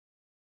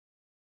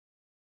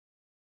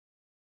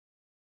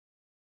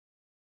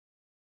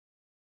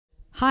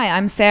Hi,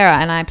 I'm Sarah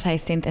and I play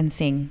synth and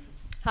sing.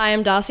 Hi,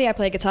 I'm Darcy. I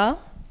play guitar.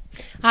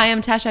 Hi,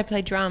 I'm Tash. I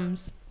play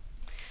drums.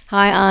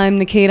 Hi, I'm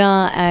Nikita.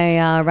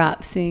 I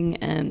rap, sing,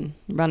 and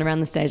run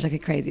around the stage like a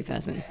crazy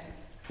person.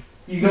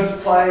 You got to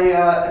play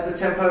at the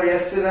Tempo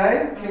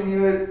yesterday. Can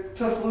you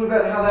tell us a little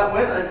bit how that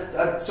went?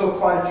 I saw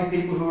quite a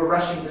few people who were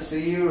rushing to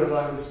see you as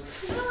I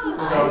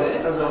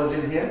was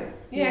in here.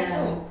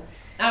 Yeah, cool.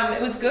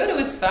 It was good. It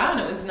was fun.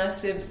 It was nice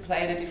to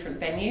play at a different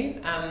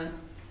venue.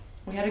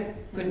 We had a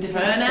good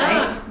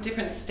turnout,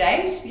 different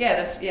state. Yeah,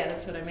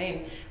 that's what I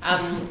mean.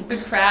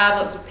 Good crowd,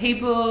 lots of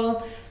people.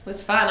 It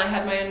was fun. I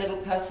had my own little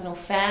personal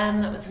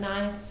fan. That was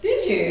nice.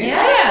 Did you?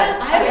 Yeah,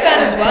 I had a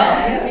fan as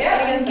well. Yeah,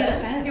 I didn't get a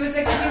fan. He was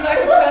like, "Would you like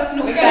a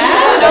personal fan?"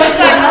 And I was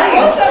like,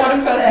 "Of course I want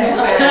a personal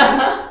fan."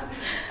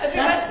 I was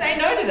about to say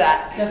no to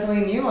that. It's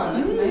definitely a new one.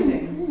 That's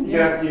amazing.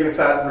 You're gonna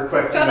start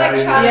requesting Felt that.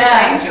 like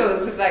Charlie's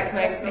Angels with like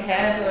makes the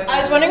hair. I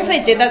was wondering if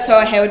they did that so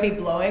our hair would be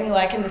blowing,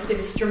 like in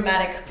this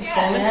dramatic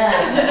performance.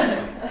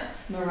 Yeah.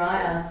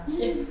 Mariah.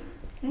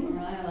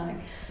 Mariah, like.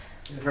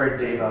 Very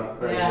diva.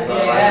 Very Yeah. diva.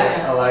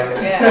 Yeah. I like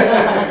it.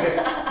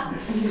 Yeah.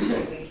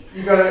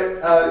 You got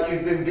it.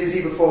 You've been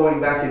busy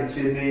performing back in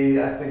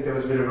Sydney. I think there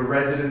was a bit of a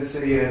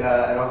residency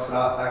at Oxford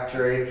Art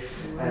Factory,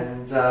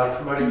 and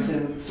promoting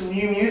some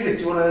new music.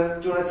 Do you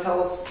want to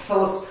tell us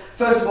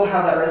first of all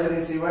how that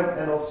residency went,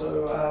 and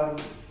also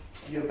about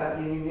your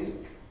new music?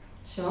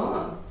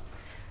 Sure.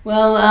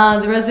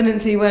 Well, the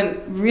residency went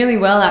really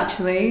well,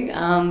 actually.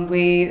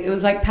 It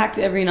was like packed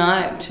every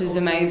night, which is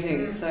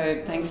amazing.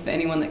 So thanks for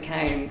anyone that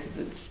came, because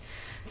it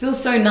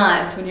feels so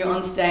nice when you're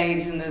on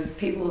stage and there's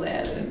people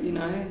there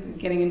that,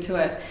 getting into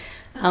it.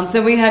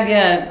 So we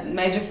had,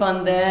 major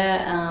fun there.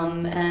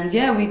 And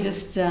we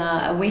just,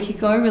 a week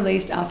ago,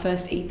 released our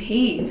first EP.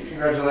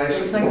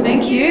 Congratulations. It's like,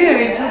 thank you.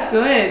 It feels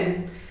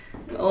good.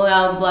 All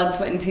our blood,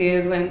 sweat and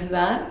tears went into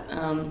that.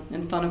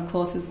 And fun, of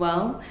course, as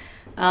well.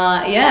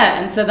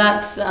 And so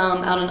that's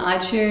out on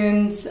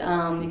iTunes.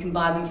 You can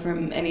buy them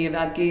from any of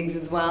our gigs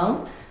as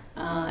well.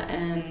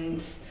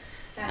 It's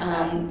a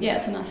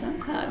nice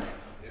SoundCloud.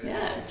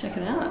 Yeah, check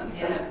it out.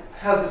 Yeah.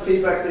 How's the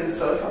feedback been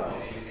so far?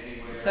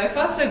 So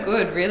far, so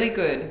good. Really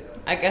good.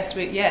 I guess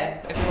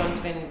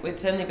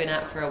it's only been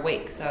out for a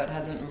week, so it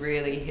hasn't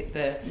really hit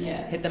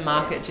the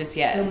market just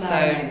yet. So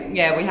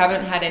we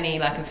haven't had any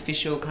like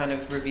official kind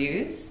of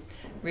reviews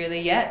really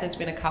yet. There's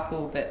been a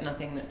couple, but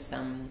nothing that's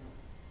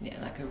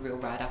like a real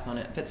write up on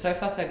it. But so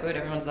far, so good.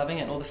 Everyone's loving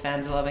it. All the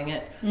fans are loving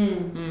it.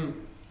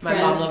 My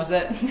mum loves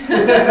it.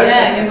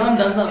 Yeah, your mum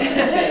does love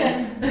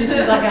it. She's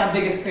like our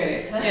biggest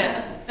critic.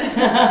 Yeah,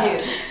 she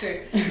is. It's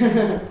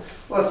true.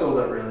 Well, that's all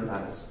that really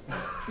matters.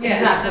 Yeah,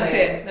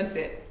 exactly. That's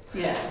it.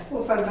 Yeah.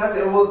 Well,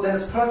 fantastic. Well, then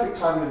it's perfect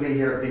time to be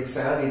here at Big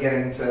Sound. You're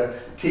getting to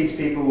tease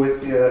people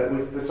with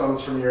the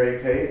songs from your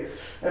EP.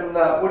 And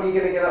what are you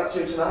going to get up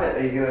to tonight?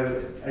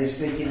 Are you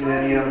sneaking in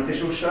any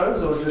unofficial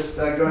shows, or just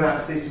going out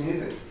to see some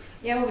music?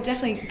 Yeah, well, we'll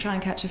definitely try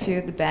and catch a few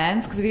of the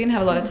bands because we didn't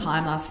have a lot of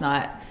time last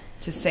night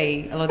to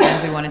see a lot of the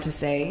bands we wanted to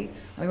see.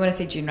 We want to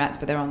see June Rats,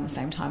 but they're on the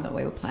same time that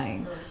we were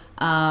playing.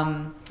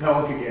 No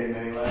one could get in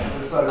anyway. It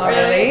was so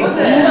really? Was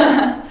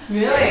it?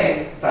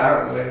 Really?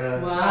 Apparently, yeah.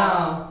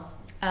 Wow.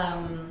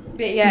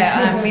 But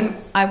yeah,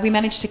 we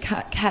managed to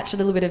catch a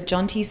little bit of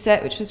Jonty's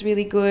set, which was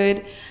really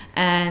good,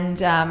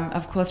 and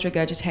of course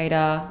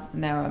Regurgitator,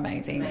 and they were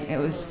amazing. It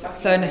was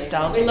so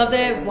nostalgic. We love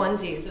their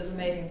onesies. It was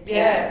amazing.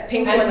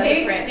 Pink ones.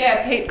 print.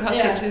 Yeah, Pete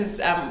Costich's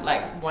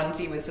like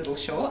onesie with little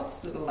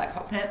shorts, little like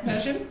hot pant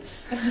version.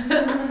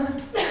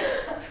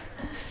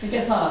 It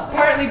gets hot.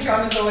 Apparently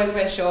drummers always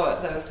wear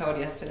shorts, I was told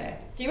yesterday.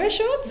 Do you wear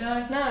shorts?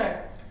 No.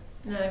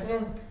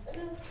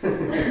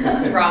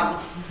 It's wrong.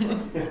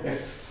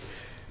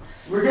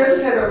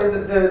 Regurgitator, I mean,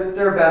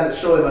 they're a band that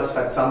surely must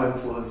have had some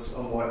influence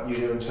on what you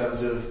do in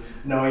terms of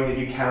knowing that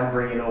you can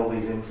bring in all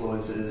these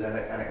influences and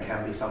it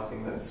can be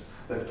something that's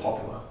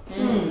popular.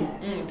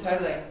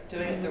 Totally.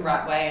 Doing it the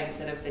right way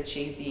instead of the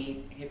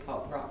cheesy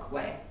hip-hop rock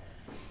way.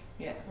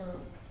 Yeah.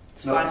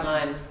 It's a fine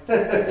line.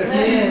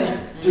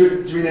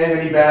 Do we name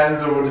any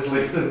bands, or we'll just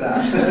leave it at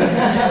that?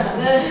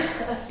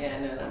 Yeah,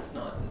 no, that's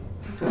not.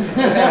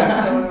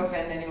 Don't want to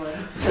offend anyone.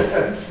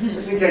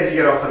 Just in case you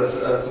get offered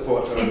a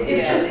support tour.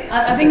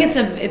 I think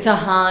it's a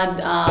hard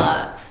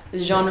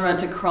genre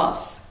to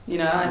cross.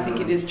 I think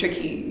it is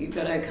tricky. You've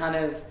got to kind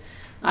of,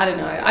 I don't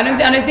know. I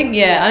don't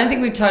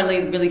think we've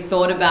totally really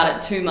thought about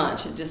it too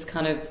much. It just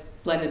kind of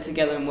blended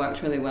together and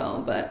worked really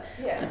well. But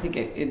I think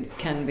it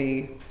can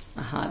be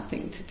a hard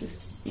thing to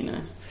just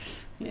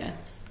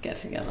get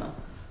together.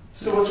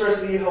 So what's the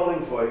rest of the year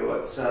holding for you?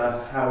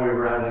 How are we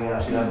rounding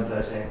out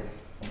 2013?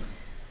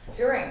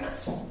 Touring.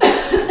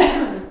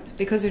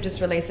 Because we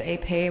just released the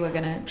EP, we're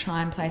going to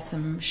try and play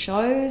some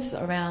shows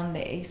around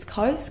the East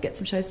Coast, get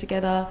some shows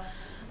together.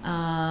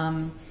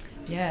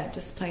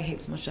 Just play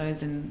heaps more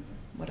shows. And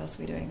what else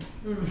are we doing?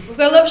 We've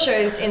got a lot of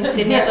shows in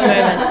Sydney at the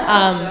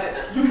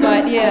moment.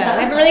 But yeah,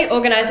 we haven't really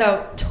organised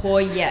our tour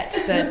yet,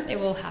 but it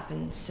will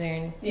happen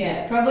soon.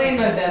 Yeah, probably in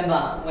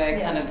November. We're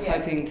kind of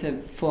hoping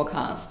to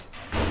forecast.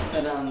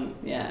 But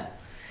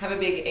have a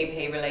big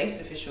EP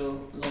release, official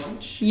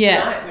launch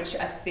Yeah. night, which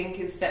I think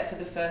is set for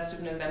the 1st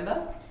of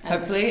November. At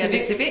Hopefully, at the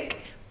Civic. Civic.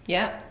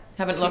 Yeah.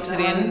 Haven't locked it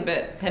in,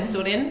 but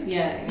penciled in.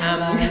 Yeah.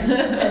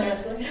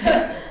 Generously.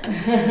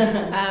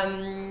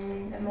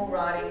 And more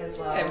writing as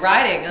well.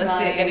 Writing, that's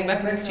Writing, it, getting back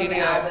in the working on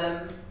studio.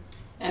 album.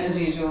 And as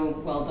usual,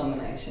 world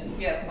domination.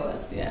 Yeah, of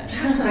course. Yeah.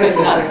 Goes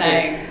without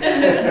saying.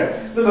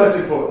 The most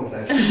important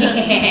thing.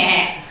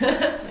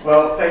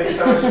 Well, thank you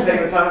so much for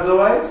taking the time as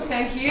always.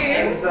 Thank you.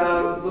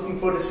 And looking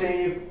forward to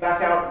seeing you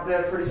back out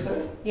there pretty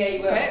soon. Yeah,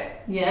 you will.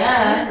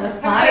 Yeah, let's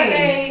Happy party.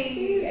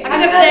 birthday.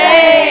 Happy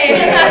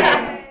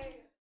birthday!